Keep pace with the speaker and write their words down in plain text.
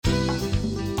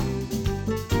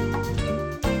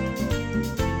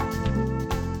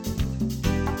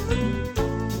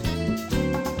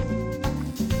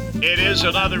It is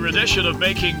another edition of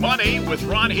Making Money with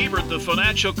Ron Hebert, the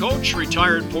financial coach,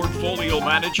 retired portfolio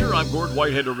manager. I'm Gord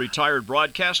Whitehead, a retired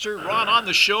broadcaster. Ron, on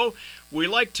the show, we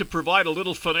like to provide a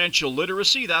little financial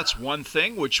literacy. That's one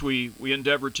thing which we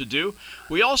endeavor to do.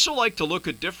 We also like to look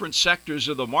at different sectors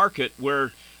of the market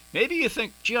where maybe you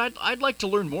think, gee, I'd like to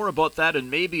learn more about that and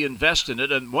maybe invest in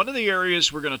it. And one of the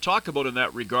areas we're going to talk about in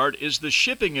that regard is the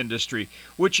shipping industry,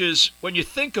 which is, when you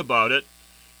think about it,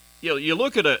 you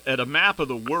look at a map of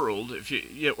the world, if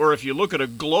you look at a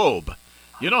globe,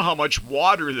 you know how much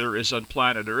water there is on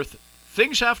planet Earth.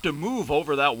 Things have to move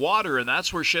over that water, and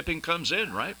that's where shipping comes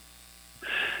in, right?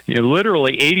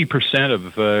 Literally 80%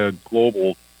 of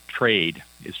global trade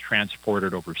is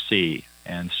transported over sea.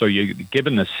 And so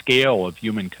given the scale of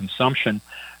human consumption,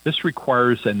 this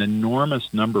requires an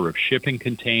enormous number of shipping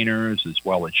containers as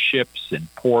well as ships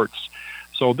and ports.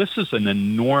 So this is an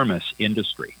enormous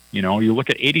industry. You look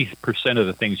at 80% of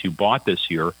the things you bought this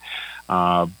year,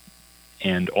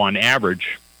 and on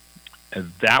average,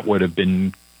 that would have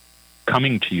been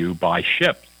coming to you by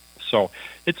ship. So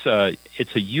it's a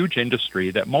huge industry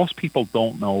that most people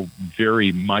don't know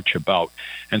very much about.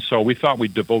 And so we thought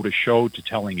we'd devote a show to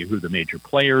telling you who the major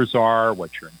players are,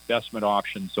 what your investment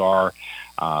options are,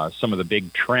 some of the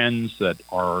big trends that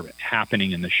are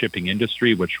happening in the shipping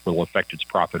industry, which will affect its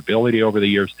profitability over the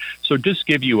years. So just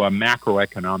give you a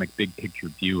macroeconomic big picture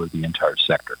view of the entire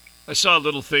sector. I saw a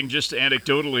little thing just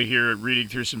anecdotally here, reading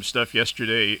through some stuff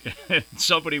yesterday.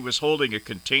 Somebody was holding a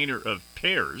container of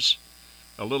pears,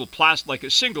 a little plastic, like a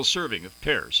single serving of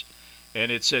pears,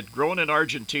 and it said grown in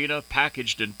Argentina,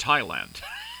 packaged in Thailand.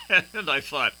 And I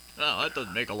thought, oh, that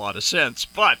doesn't make a lot of sense,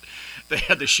 but they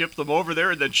had to ship them over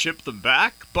there and then ship them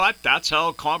back. But that's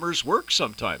how commerce works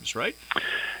sometimes, right?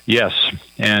 Yes,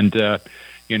 and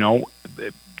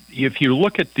if you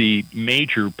look at the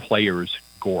major players,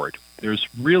 Gord, there's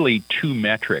really two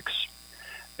metrics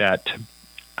that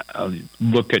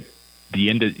look at the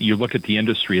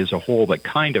industry as a whole that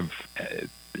kind of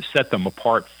set them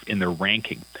apart in their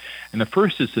ranking. And the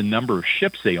first is the number of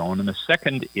ships they own, and the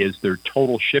second is their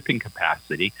total shipping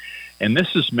capacity. And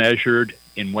this is measured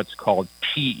in what's called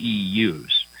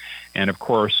TEUs. And of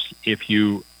course, if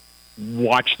you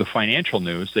watch the financial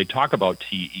news, they talk about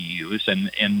TEUs.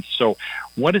 And so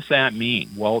what does that mean?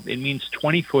 Well, it means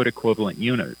 20-foot equivalent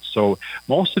units. So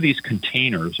most of these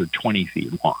containers are 20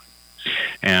 feet long.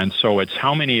 And so it's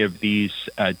how many of these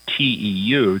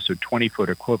TEUs, or 20-foot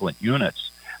equivalent units,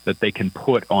 that they can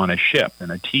put on a ship.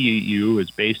 And a TEU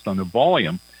is based on the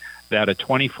volume that a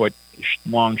 20-foot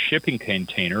long shipping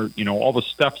container, all the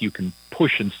stuff you can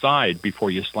push inside before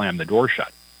you slam the door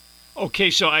shut. Okay,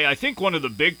 so I think one of the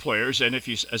big players, and if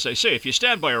you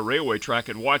stand by a railway track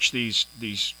and watch these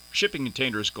shipping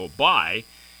containers go by,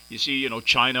 you see,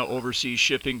 China overseas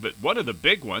shipping, but one of the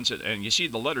big ones, and you see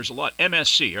the letters a lot,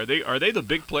 MSC. Are they the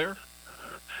big player?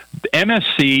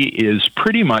 MSC is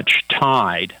pretty much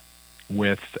tied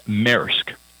with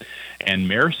Maersk, and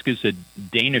Maersk is a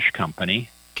Danish company.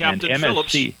 Captain and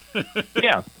MSC,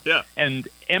 Phillips. yeah, and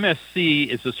MSC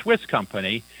is a Swiss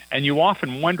company, and you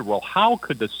often wonder, well, how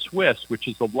could the Swiss, which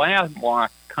is a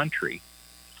landlocked country,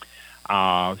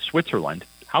 Switzerland,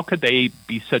 how could they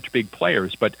be such big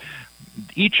players? But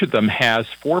each of them has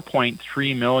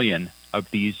 4.3 million of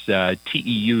these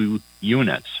TEU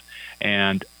units,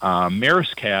 and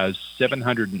Maersk has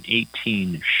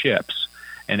 718 ships.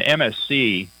 And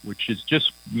MSC, which is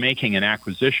just making an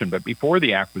acquisition, but before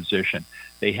the acquisition,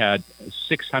 they had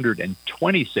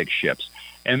 626 ships,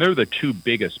 and they're the two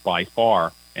biggest by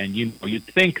far. And you'd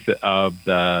think of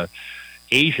the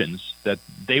Asians that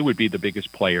they would be the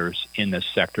biggest players in this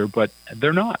sector, but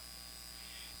they're not.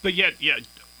 But yet,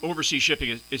 overseas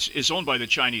shipping is owned by the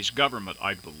Chinese government,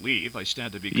 I believe. I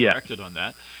stand to be corrected on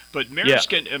that. But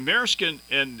Maersk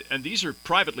and these are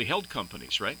privately held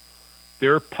companies, right?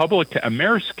 They're public.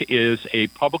 Maersk is a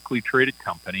publicly traded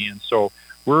company, and so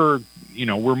we're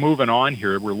moving on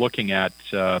here. We're looking at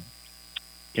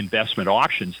investment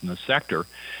options in the sector,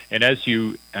 and as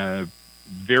you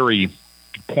very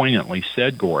poignantly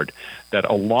said, Gord, that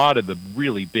a lot of the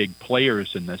really big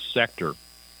players in this sector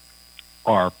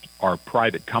are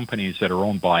private companies that are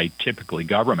owned by typically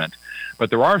government,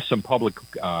 but there are some public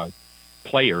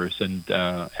players, and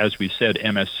as we said,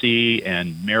 MSC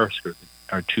and Maersk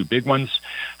are two big ones.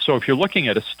 So if you're looking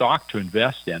at a stock to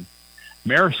invest in,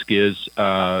 Maersk is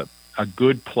a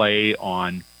good play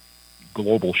on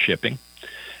global shipping.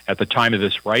 At the time of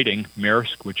this writing,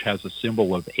 Maersk, which has a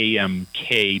symbol of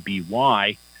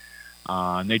AMKBY,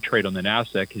 and they trade on the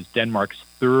NASDAQ, is Denmark's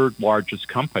third largest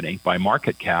company by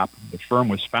market cap. The firm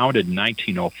was founded in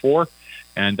 1904,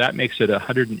 and that makes it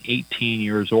 118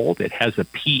 years old. It has a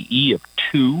PE of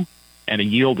 2 and a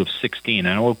yield of 16.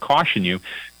 And I will caution you,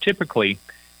 typically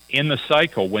in the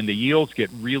cycle, when the yields get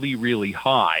really, really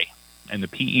high and the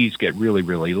PEs get really,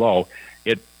 really low,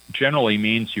 it generally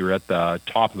means you're at the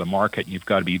top of the market. You've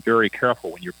got to be very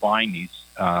careful when you're buying these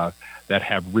that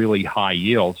have really high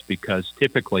yields, because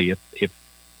typically if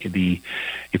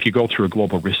you go through a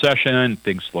global recession,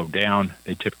 things slow down,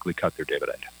 they typically cut their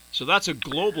dividend. So that's a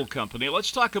global company.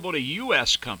 Let's talk about a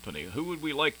U.S. company. Who would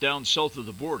we like down south of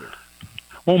the border?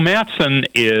 Well, Matson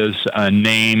is a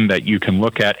name that you can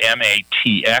look at,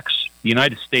 MATX. The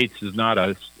United States is not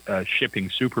a shipping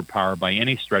superpower by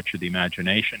any stretch of the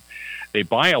imagination. They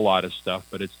buy a lot of stuff,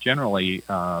 but it's generally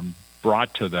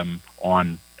brought to them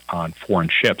on foreign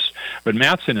ships. But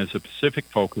Matson is a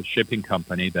Pacific-focused shipping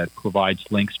company that provides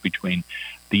links between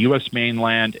the U.S.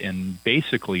 mainland and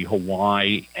basically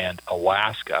Hawaii and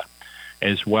Alaska,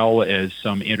 as well as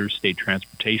some interstate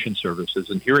transportation services.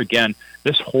 And here again,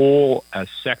 this whole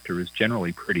sector is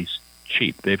generally pretty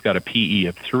cheap. They've got a PE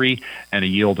of 3 and a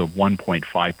yield of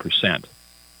 1.5%.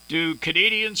 Do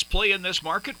Canadians play in this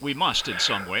market? We must in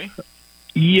some way.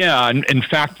 Yeah, in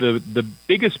fact, the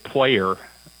biggest player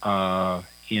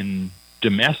in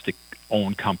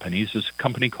domestic-owned companies is a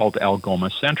company called Algoma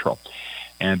Central.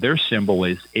 And their symbol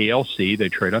is ALC. They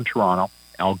trade on Toronto.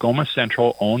 Algoma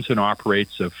Central owns and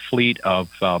operates a fleet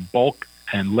of bulk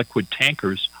and liquid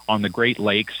tankers on the Great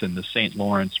Lakes and the St.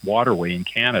 Lawrence Waterway in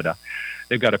Canada.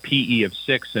 They've got a PE of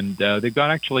 6, and they've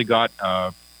actually got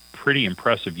a pretty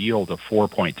impressive yield of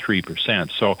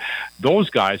 4.3%. So those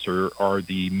guys are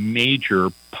the major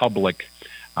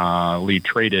publicly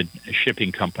traded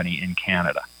shipping company in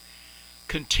Canada.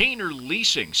 Container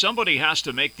leasing. Somebody has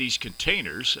to make these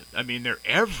containers. I mean, they're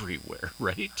everywhere,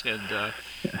 right? And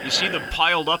you see them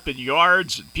piled up in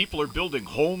yards, and people are building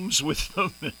homes with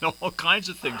them, and all kinds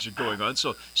of things are going on.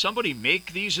 So somebody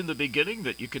make these in the beginning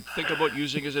that you could think about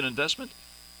using as an investment?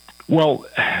 Well,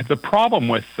 the problem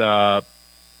with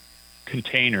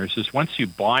containers is once you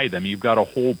buy them, you've got a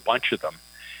whole bunch of them.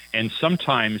 And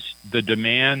sometimes the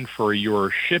demand for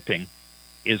your shipping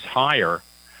is higher,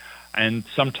 and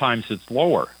sometimes it's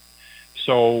lower.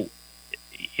 So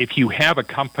if you have a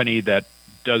company that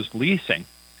does leasing,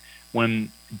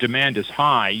 when demand is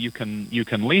high, you can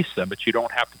lease them, but you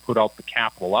don't have to put out the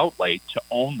capital outlay to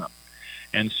own them.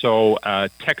 And so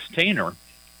Textainer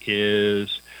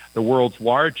is the world's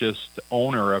largest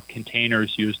owner of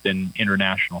containers used in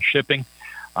international shipping.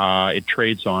 It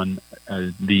trades on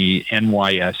the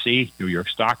NYSE, New York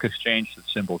Stock Exchange. The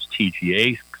symbol is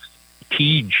TGH.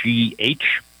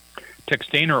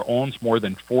 Textainer owns more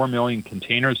than 4 million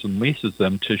containers and leases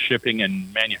them to shipping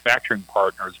and manufacturing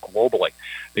partners globally.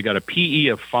 They got a PE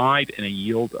of 5 and a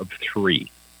yield of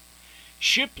 3.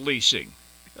 Ship leasing.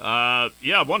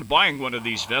 Buying one of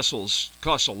these vessels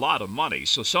costs a lot of money.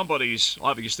 So somebody's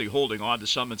obviously holding on to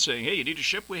some and saying, hey, you need a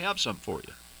ship? We have some for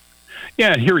you.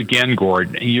 Yeah, here again,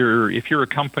 Gord, if you're a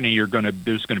company, there's going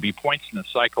to be points in the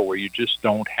cycle where you just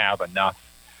don't have enough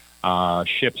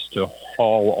ships to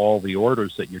haul all the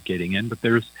orders that you're getting in, but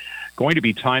there's going to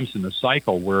be times in the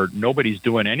cycle where nobody's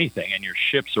doing anything and your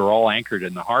ships are all anchored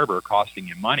in the harbor costing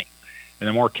you money. And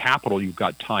the more capital you've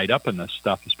got tied up in this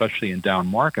stuff, especially in down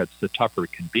markets, the tougher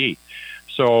it can be.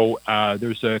 So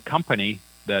there's a company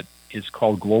that is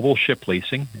called Global Ship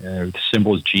Leasing. The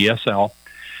symbol is GSL.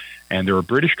 And they're a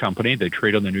British company. They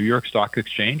trade on the New York Stock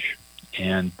Exchange.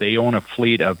 And they own a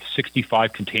fleet of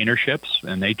 65 container ships,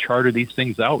 and they charter these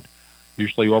things out,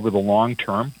 usually over the long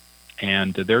term.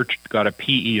 And they've got a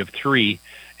PE of 3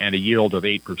 and a yield of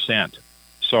 8%.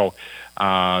 So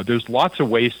there's lots of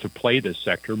ways to play this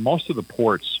sector. Most of the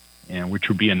ports, and which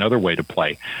would be another way to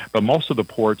play, but most of the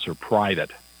ports are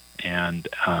private. And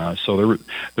so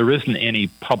there isn't any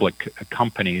public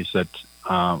companies that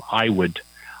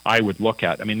I would look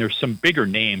at. I mean, there's some bigger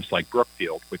names like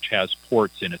Brookfield, which has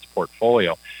ports in its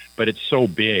portfolio, but it's so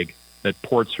big that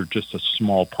ports are just a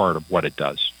small part of what it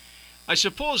does. I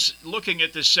suppose looking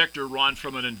at this sector, Ron,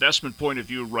 from an investment point of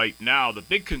view right now, the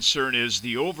big concern is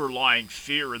the overlying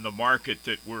fear in the market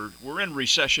that we're in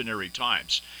recessionary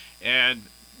times. And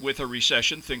with a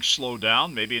recession, things slow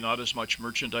down. Maybe not as much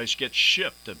merchandise gets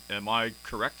shipped. Am I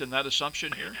correct in that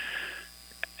assumption here?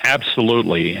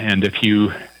 Absolutely. And if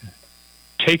you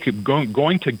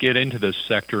going to get into this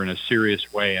sector in a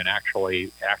serious way and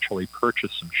actually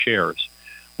purchase some shares,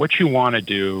 what you want to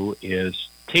do is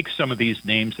take some of these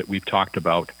names that we've talked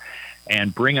about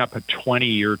and bring up a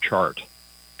 20-year chart.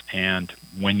 And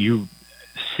when you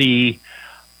see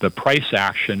the price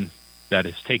action that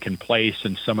has taken place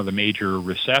in some of the major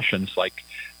recessions, like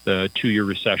the 2-year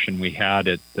recession we had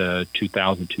at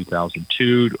 2000,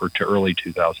 2002, or to early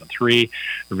 2003,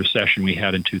 the recession we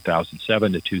had in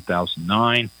 2007 to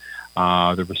 2009,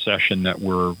 the recession that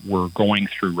we're going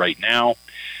through right now,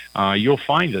 you'll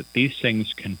find that these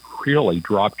things can really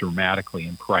drop dramatically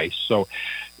in price. So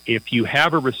if you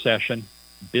have a recession,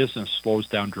 business slows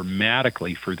down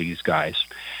dramatically for these guys.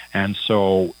 And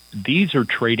so these are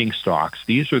trading stocks.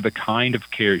 These are the kind of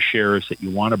shares that you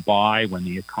want to buy when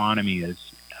the economy is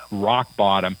rock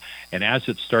bottom. And as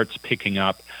it starts picking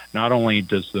up, not only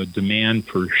does the demand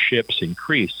for ships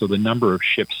increase, so the number of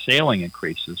ships sailing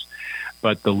increases,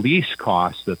 but the lease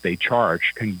costs that they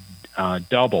charge can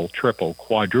double, triple,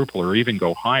 quadruple, or even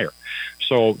go higher.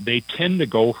 So they tend to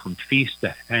go from feast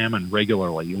to famine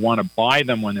regularly. You want to buy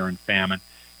them when they're in famine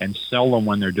and sell them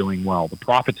when they're doing well. The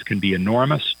profits can be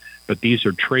enormous, but these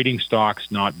are trading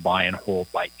stocks, not buy and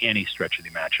hold by any stretch of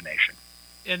the imagination.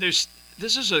 And it's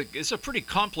a pretty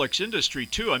complex industry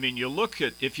too. I mean, you look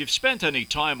at, if you've spent any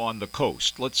time on the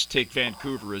coast, let's take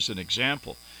Vancouver as an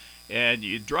example, and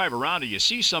you drive around and you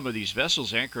see some of these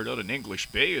vessels anchored out in English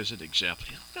Bay as an example.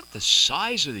 You look at the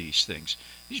size of these things,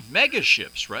 these mega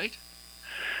ships, right?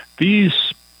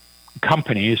 These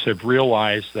companies have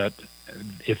realized that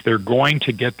if they're going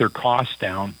to get their costs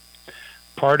down,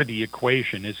 part of the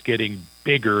equation is getting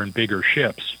bigger and bigger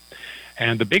ships.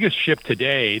 And the biggest ship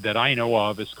today that I know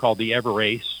of is called the Ever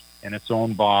Ace, and it's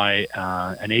owned by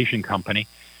an Asian company,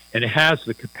 and it has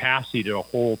the capacity to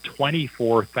hold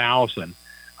 24,000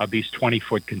 of these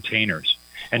 20-foot containers.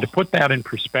 And to put that in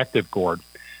perspective, Gord,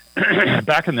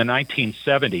 back in the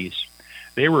 1970s,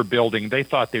 they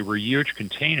thought they were huge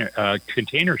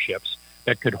container ships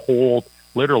that could hold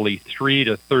literally 3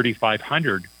 to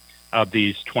 3,500 of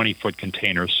these 20-foot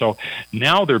containers. So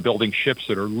now they're building ships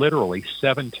that are literally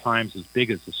 7 times as big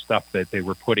as the stuff that they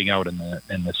were putting out in the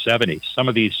 70s. Some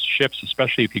of these ships,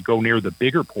 especially if you go near the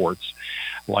bigger ports,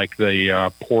 like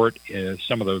the port,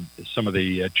 some of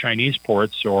the Chinese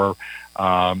ports, or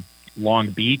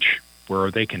Long Beach,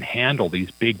 where they can handle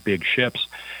these big ships,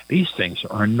 these things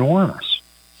are enormous.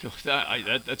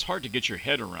 That's hard to get your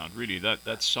head around, really.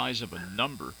 That size of a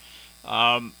number.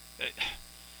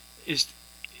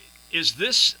 Is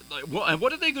this, and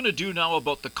what are they going to do now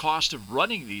about the cost of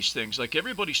running these things? Like,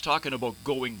 everybody's talking about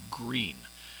going green.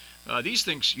 These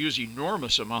things use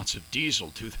enormous amounts of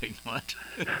diesel, do they not?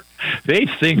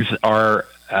 These things are,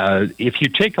 if you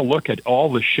take a look at all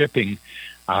the shipping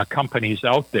companies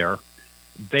out there,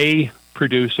 they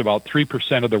produce about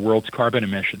 3% of the world's carbon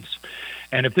emissions.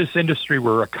 And if this industry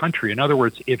were a country, in other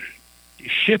words, if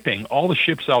shipping, all the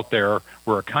ships out there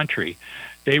were a country,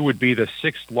 they would be the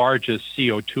 6th largest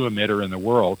CO2 emitter in the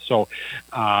world. So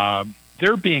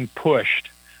they're being pushed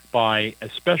by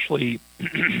especially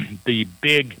the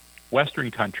big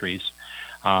Western countries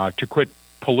to quit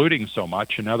polluting so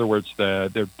much. In other words,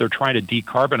 they're trying to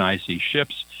decarbonize these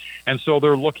ships. And so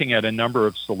they're looking at a number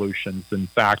of solutions. In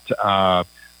fact,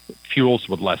 fuels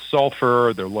with less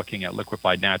sulfur. They're looking at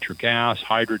liquefied natural gas,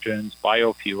 hydrogens,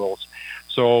 biofuels.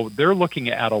 So they're looking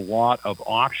at a lot of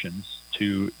options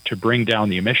to bring down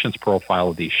the emissions profile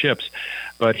of these ships.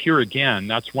 But here again,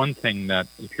 that's one thing that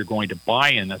if you're going to buy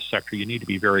in this sector, you need to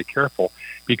be very careful,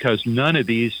 because none of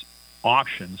these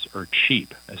options are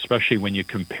cheap, especially when you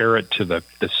compare it to the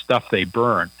stuff they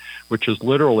burn, which is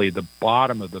literally the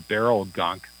bottom of the barrel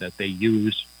gunk that they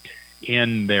use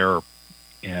in their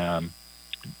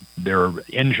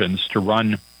engines to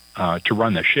run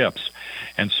the ships.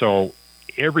 And so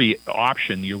every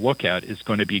option you look at is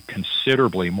going to be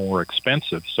considerably more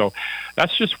expensive. So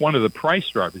that's just one of the price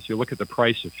drivers. You look at the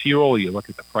price of fuel, you look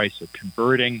at the price of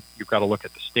converting, you've got to look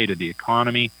at the state of the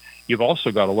economy. You've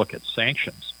also got to look at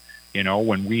sanctions. You know,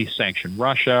 when we sanction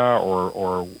Russia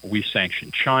or we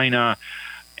sanction China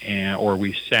or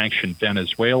we sanction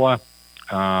Venezuela,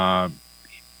 that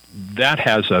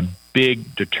has a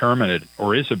big determinant,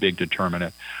 or is a big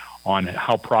determinant, on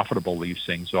how profitable these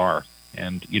things are.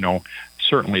 And, you know,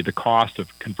 certainly the cost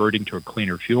of converting to a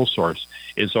cleaner fuel source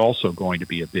is also going to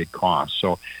be a big cost.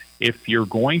 So if you're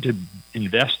going to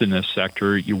invest in this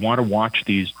sector, you want to watch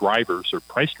these drivers or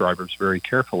price drivers very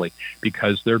carefully,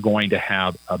 because they're going to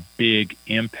have a big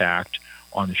impact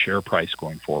on the share price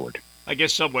going forward. I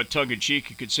guess somewhat tongue-in-cheek,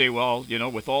 you could say, well, you know,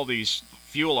 with all these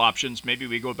fuel options, maybe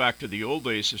we go back to the old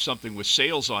days of something with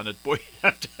sails on it. Boy, you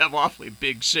have to have awfully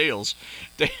big sails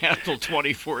to handle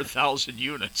 24,000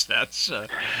 units. That's I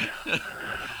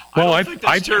don't think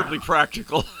that's terribly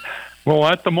practical. Well,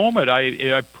 at the moment,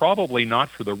 I probably not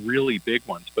for the really big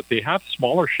ones, but they have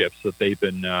smaller ships that they've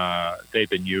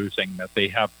been using. That they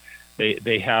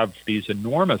they have these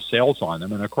enormous sales on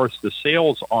them, and of course the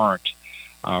sales aren't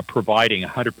providing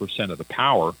 100% of the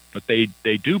power, but they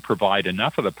do provide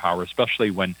enough of the power, especially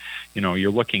when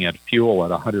you're looking at fuel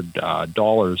at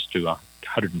 $100 to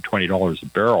 $120 a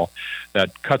barrel.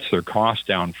 That cuts their costs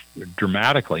down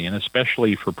dramatically, and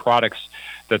especially for products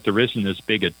that there isn't as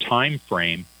big a time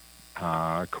frame,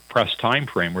 compressed time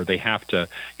frame, where they have to,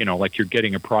 like you're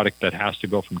getting a product that has to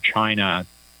go from China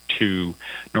to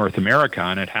North America,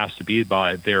 and it has to be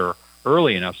by there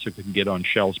early enough so it can get on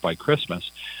shelves by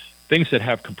Christmas. Things that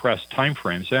have compressed time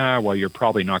frames, well, you're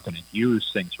probably not going to use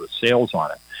things with sales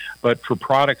on it. But for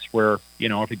products where,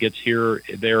 if it gets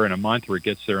there in a month, or it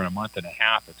gets there in a month and a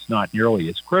half, it's not nearly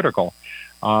as critical.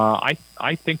 I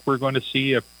think we're going to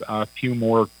see a few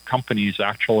more companies,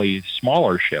 actually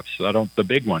smaller ships. The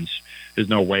big ones, there's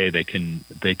no way they can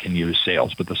use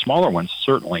sales, but the smaller ones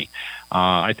certainly.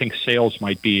 I think sales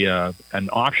might be an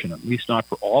option, at least not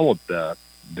for all of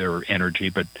their energy,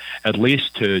 but at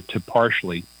least to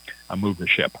partially move the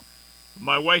ship.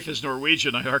 My wife is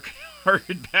Norwegian. I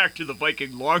harkened back to the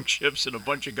Viking longships and a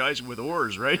bunch of guys with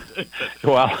oars, right?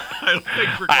 Well, I don't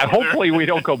think we're hopefully there. We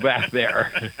don't go back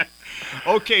there.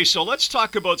 Okay, so let's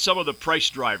talk about some of the price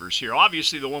drivers here.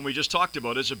 Obviously, the one we just talked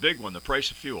about is a big one, the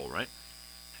price of fuel, right?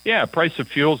 Yeah, price of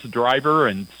fuel is a driver,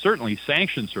 and certainly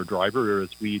sanctions are a driver, as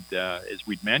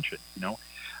we'd mentioned.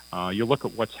 You look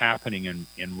at what's happening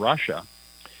in Russia,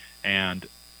 and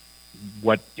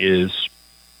what is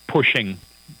pushing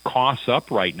costs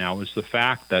up right now is the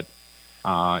fact that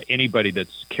anybody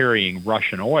that's carrying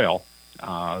Russian oil,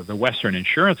 the Western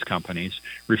insurance companies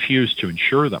refuse to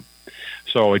insure them.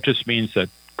 So it just means that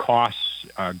costs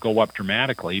go up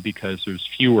dramatically because there's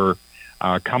fewer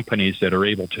companies that are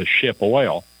able to ship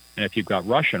oil. And if you've got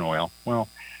Russian oil, well,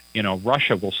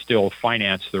 Russia will still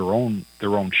finance their own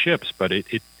ships, but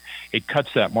it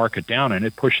cuts that market down, and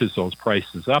it pushes those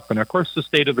prices up. And of course, the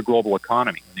state of the global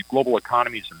economy. When the global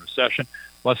economy is in recession,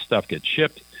 less stuff gets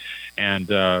shipped. And,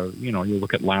 you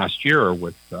look at last year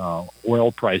with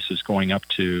oil prices going up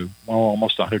to,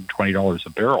 almost $120 a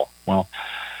barrel. Well,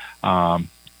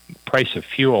 price of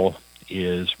fuel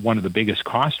is one of the biggest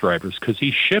cost drivers, because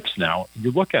these ships now,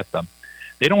 you look at them,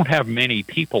 they don't have many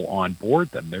people on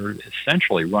board them. They're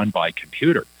essentially run by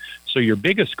computer. So your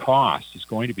biggest cost is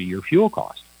going to be your fuel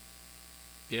cost.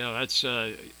 Yeah, that's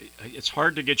it's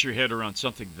hard to get your head around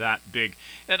something that big.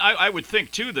 And I would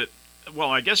think, too, that,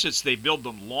 well, I guess they build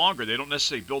them longer. They don't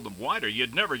necessarily build them wider.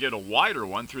 You'd never get a wider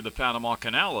one through the Panama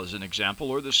Canal, as an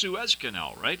example, or the Suez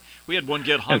Canal, right? We had one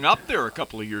get hung up there a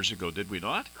couple of years ago, did we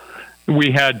not?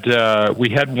 We had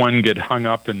one get hung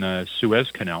up in the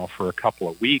Suez Canal for a couple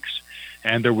of weeks,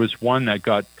 and there was one that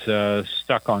got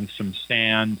stuck on some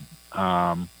sand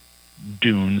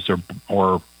dunes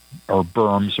or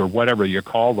berms, or whatever you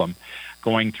call them,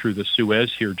 going through the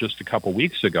Suez here just a couple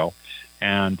weeks ago.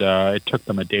 And it took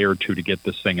them a day or two to get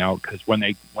this thing out, because when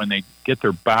they get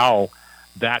their bow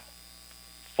that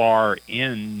far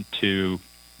into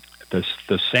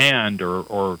the sand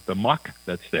or the muck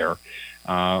that's there,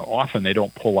 often they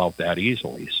don't pull out that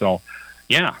easily. So,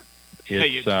 yeah. You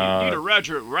need a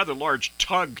rather large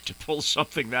tug to pull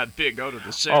something that big out of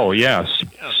the sand. Oh, yes.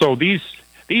 Yeah. So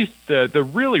the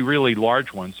really, really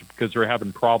large ones, because they're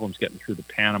having problems getting through the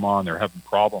Panama, and they're having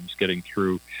problems getting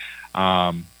through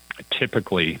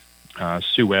typically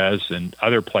Suez and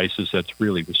other places that's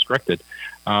really restricted.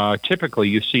 Typically,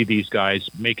 you see these guys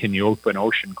making the open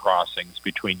ocean crossings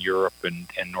between Europe and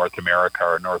North America,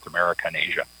 or North America and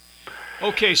Asia.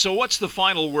 Okay, so what's the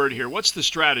final word here? What's the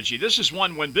strategy? This is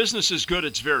one, when business is good,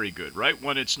 it's very good, right?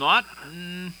 When it's not,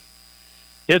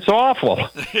 it's awful.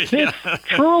 It's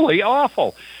truly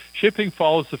awful. Shipping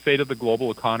follows the fate of the global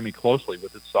economy closely,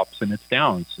 with its ups and its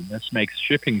downs, and this makes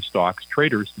shipping stocks,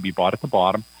 traders, to be bought at the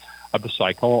bottom of the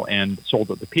cycle and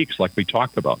sold at the peaks, like we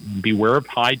talked about. And beware of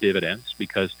high dividends,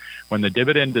 because when the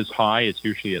dividend is high, it's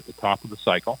usually at the top of the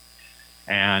cycle,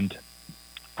 and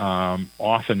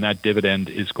often that dividend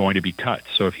is going to be cut.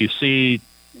 So if you see,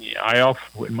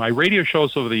 in my radio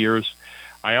shows over the years,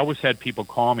 I always had people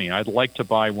call me. I'd like to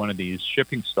buy one of these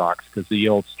shipping stocks because the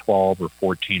yield's 12 or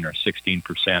 14 or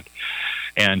 16%.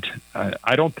 And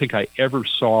I don't think I ever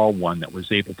saw one that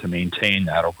was able to maintain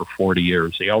that over 40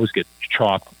 years. They always get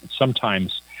chopped,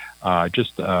 sometimes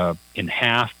just in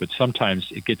half, but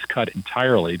sometimes it gets cut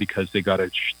entirely because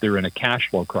they're in a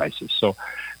cash flow crisis. So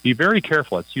be very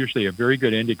careful. It's usually a very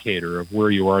good indicator of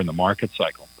where you are in the market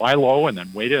cycle. Buy low and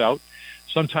then wait it out,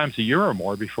 sometimes a year or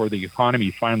more, before the economy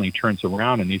finally turns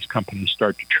around and these companies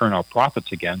start to churn out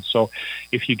profits again. So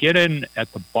if you get in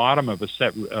at the bottom of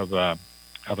a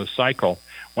of a cycle,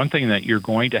 one thing that you're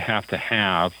going to have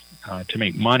to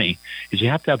make money is you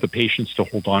have to have the patience to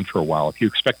hold on for a while. If you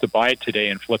expect to buy it today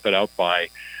and flip it out by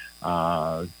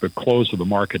the close of the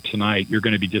market tonight, you're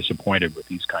going to be disappointed with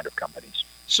these kind of companies.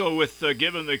 So with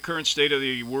given the current state of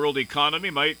the world economy,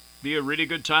 might be a really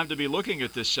good time to be looking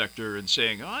at this sector and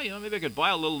saying, maybe I could buy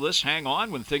a little of this, hang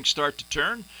on when things start to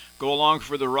turn, go along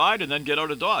for the ride, and then get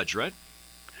out of Dodge, right?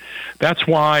 That's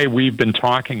why we've been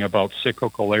talking about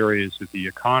cyclical areas of the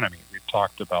economy. We've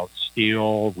talked about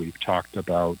steel. We've talked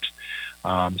about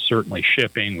certainly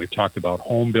shipping. We've talked about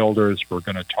home builders. We're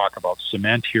going to talk about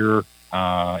cement here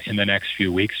in the next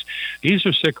few weeks. These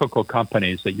are cyclical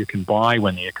companies that you can buy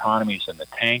when the economy's in the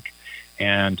tank.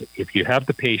 And if you have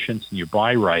the patience and you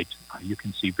buy right, you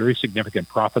can see very significant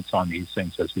profits on these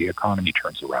things as the economy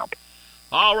turns around.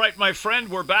 All right, my friend,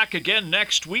 we're back again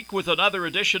next week with another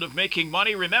edition of Making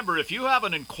Money. Remember, if you have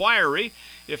an inquiry,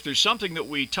 if there's something that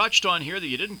we touched on here that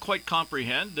you didn't quite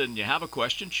comprehend and you have a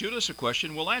question, shoot us a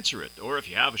question, we'll answer it. Or if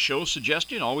you have a show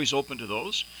suggestion, always open to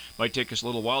those. Might take us a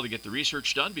little while to get the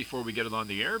research done before we get it on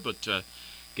the air, but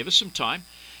give us some time.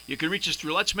 You can reach us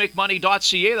through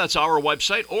letsmakemoney.ca, that's our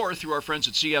website, or through our friends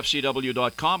at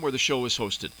cfcw.com where the show is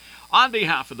hosted. On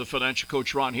behalf of the financial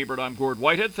coach Ron Hebert, I'm Gord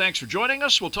Whitehead. Thanks for joining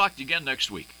us. We'll talk to you again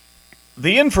next week.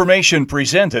 The information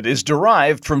presented is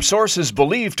derived from sources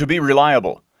believed to be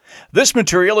reliable. This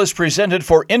material is presented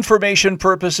for information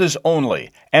purposes only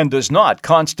and does not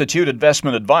constitute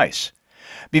investment advice.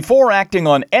 Before acting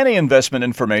on any investment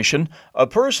information, a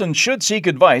person should seek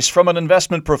advice from an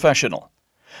investment professional.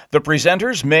 The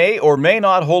presenters may or may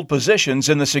not hold positions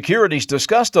in the securities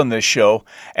discussed on this show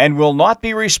and will not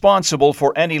be responsible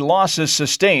for any losses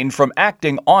sustained from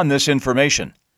acting on this information.